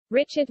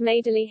Richard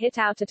Madeley hit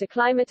out at a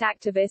climate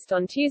activist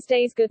on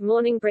Tuesday's Good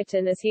Morning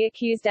Britain as he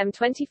accused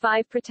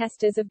M25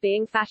 protesters of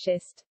being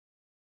fascist.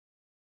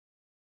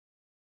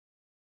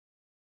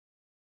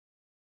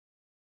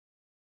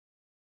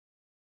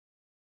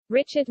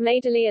 Richard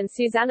Madeley and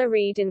Susanna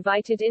Reid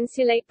invited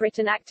Insulate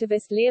Britain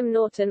activist Liam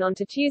Norton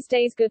onto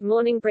Tuesday's Good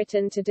Morning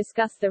Britain to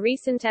discuss the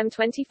recent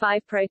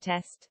M25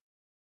 protest.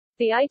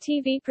 The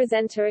ITV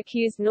presenter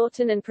accused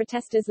Norton and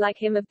protesters like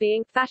him of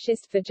being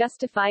fascist for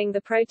justifying the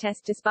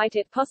protest despite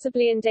it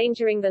possibly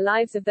endangering the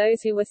lives of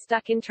those who were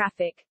stuck in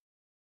traffic.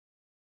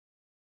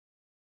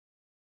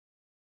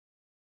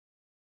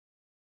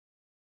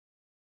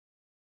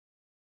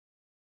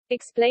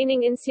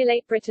 Explaining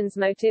Insulate Britain's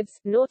motives,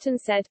 Norton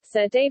said,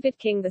 Sir David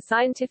King, the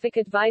scientific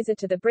advisor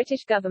to the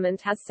British government,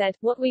 has said,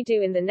 what we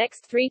do in the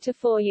next 3 to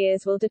 4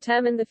 years will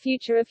determine the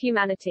future of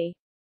humanity.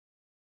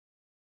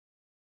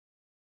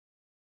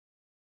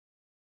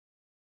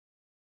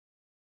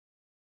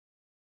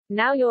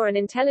 Now you're an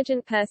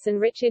intelligent person,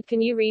 Richard.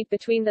 Can you read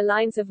between the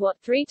lines of what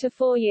 3 to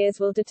 4 years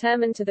will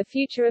determine to the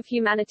future of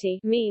humanity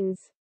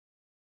means?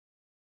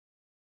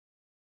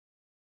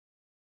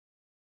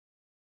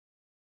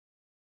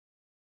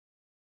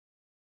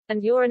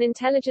 And you're an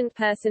intelligent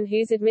person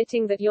who's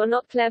admitting that you're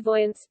not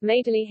clairvoyant,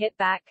 Madeley hit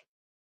back.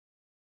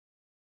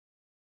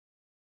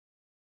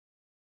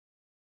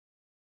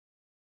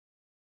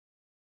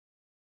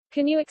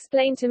 Can you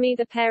explain to me,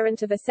 the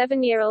parent of a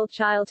 7-year-old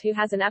child who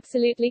has an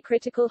absolutely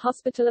critical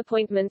hospital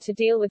appointment to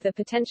deal with the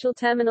potential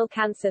terminal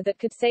cancer that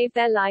could save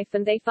their life,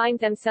 and they find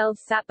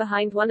themselves sat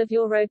behind one of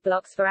your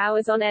roadblocks for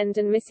hours on end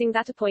and missing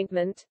that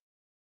appointment?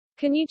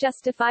 Can you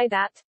justify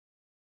that?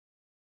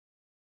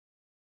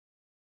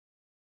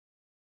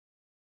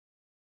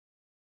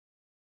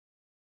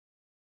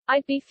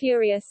 I'd be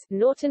furious,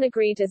 Norton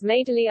agreed as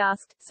Madeley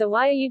asked, so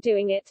why are you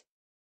doing it?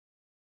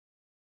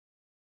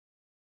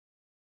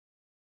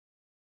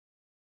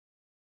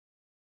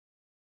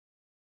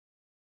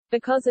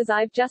 Because, as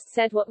I've just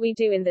said, what we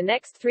do in the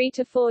next 3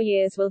 to 4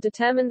 years will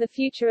determine the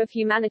future of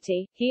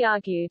humanity, he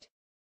argued.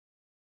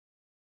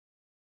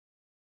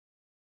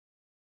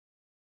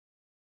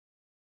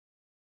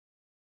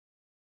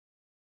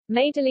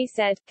 Madeley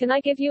said, can I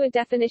give you a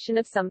definition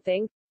of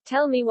something?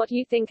 Tell me what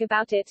you think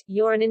about it.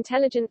 You're an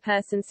intelligent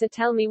person, so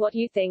tell me what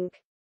you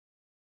think.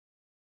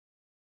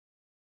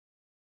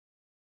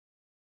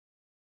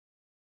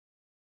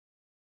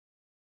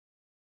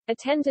 A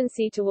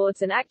tendency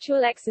towards an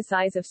actual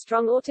exercise of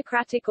strong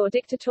autocratic or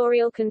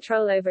dictatorial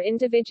control over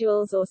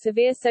individuals, or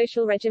severe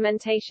social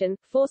regimentation,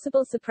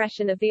 forcible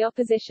suppression of the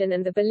opposition,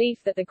 and the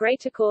belief that the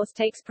greater cause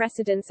takes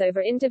precedence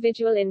over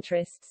individual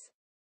interests.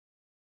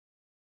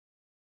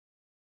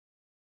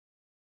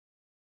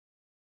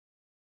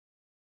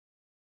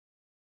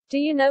 Do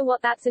you know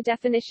what that's a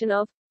definition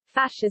of?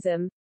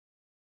 Fascism.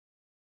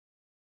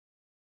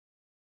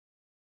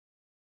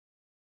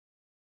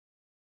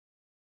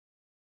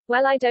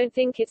 Well, I don't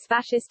think it's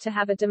fascist to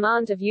have a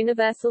demand of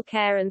universal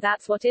care, and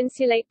that's what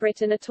Insulate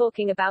Britain are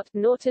talking about,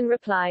 Norton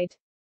replied.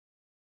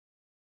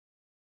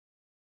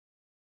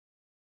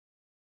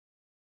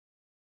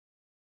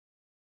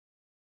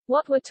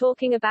 What we're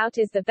talking about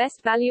is the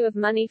best value of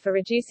money for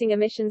reducing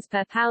emissions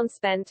per pound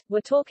spent.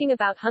 We're talking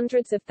about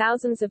hundreds of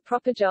thousands of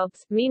proper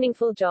jobs,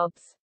 meaningful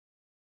jobs.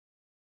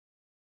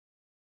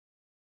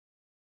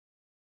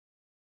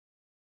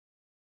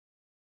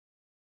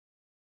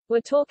 We're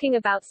talking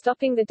about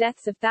stopping the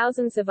deaths of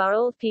thousands of our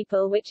old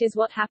people, which is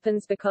what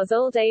happens because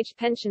old-age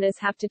pensioners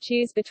have to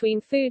choose between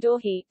food or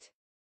heat.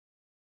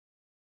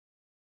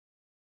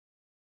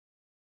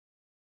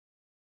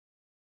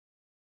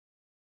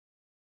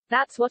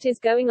 That's what is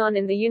going on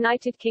in the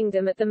United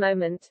Kingdom at the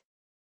moment.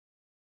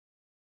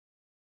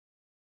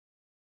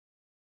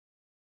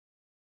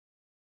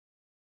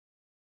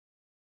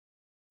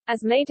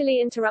 As Madeley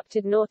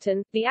interrupted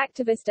Norton, the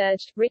activist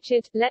urged,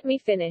 Richard, let me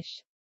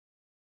finish.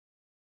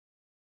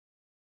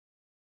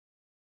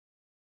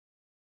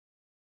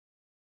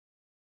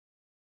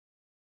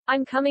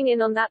 I'm coming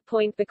in on that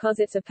point because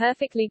it's a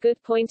perfectly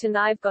good point and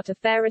I've got a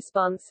fair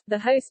response, the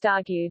host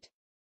argued.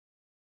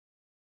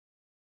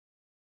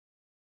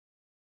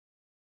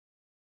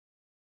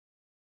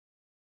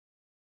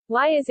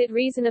 Why is it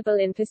reasonable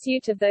in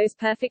pursuit of those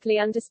perfectly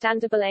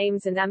understandable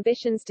aims and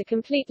ambitions to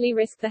completely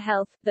risk the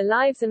health, the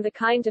lives and the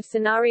kind of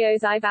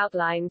scenarios I've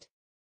outlined?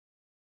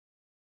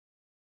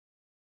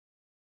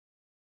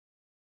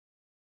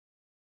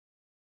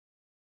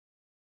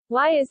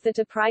 Why is that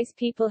a price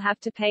people have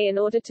to pay in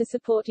order to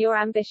support your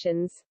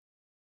ambitions?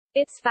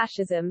 It's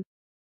fascism.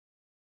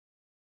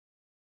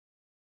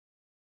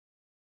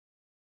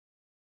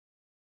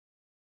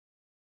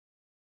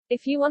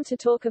 If you want to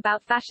talk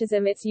about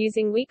fascism, it's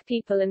using weak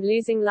people and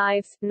losing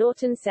lives,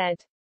 Norton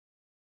said.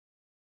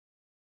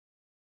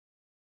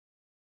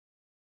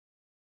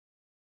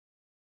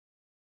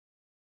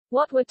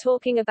 What we're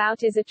talking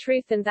about is a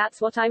truth, and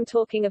that's what I'm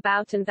talking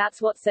about, and that's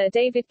what Sir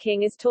David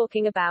King is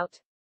talking about.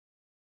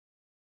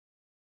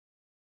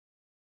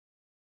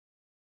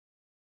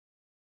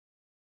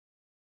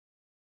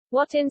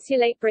 What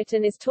Insulate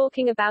Britain is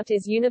talking about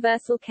is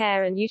universal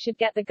care, and you should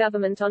get the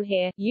government on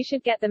here. You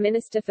should get the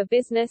Minister for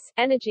Business,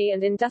 Energy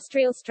and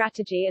Industrial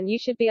Strategy, and you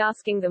should be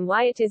asking them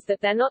why it is that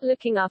they're not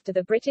looking after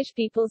the British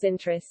people's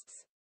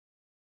interests.